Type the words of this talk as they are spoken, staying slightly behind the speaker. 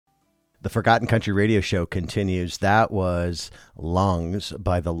The Forgotten Country Radio Show continues. That was Lungs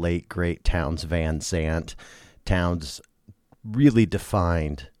by the late, great Townes Van Zandt. Townes really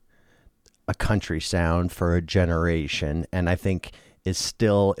defined a country sound for a generation, and I think is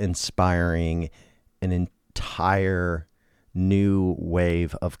still inspiring an entire new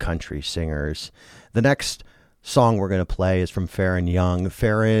wave of country singers. The next song we're going to play is from Faron Young.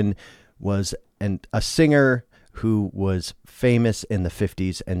 Faron was a singer who was famous in the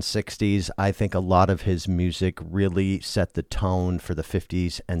 50s and 60s. I think a lot of his music really set the tone for the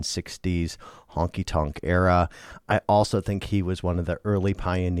 50s and 60s honky-tonk era. I also think he was one of the early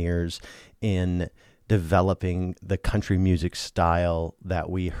pioneers in developing the country music style that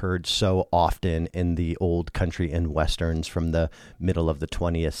we heard so often in the old country and westerns from the middle of the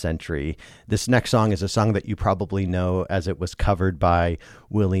 20th century. This next song is a song that you probably know as it was covered by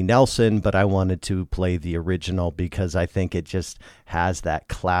Willie Nelson, but I wanted to play the original because I think it just has that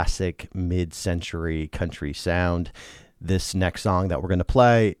classic mid-century country sound. This next song that we're going to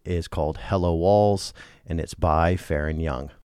play is called Hello Walls, and it's by Faron Young.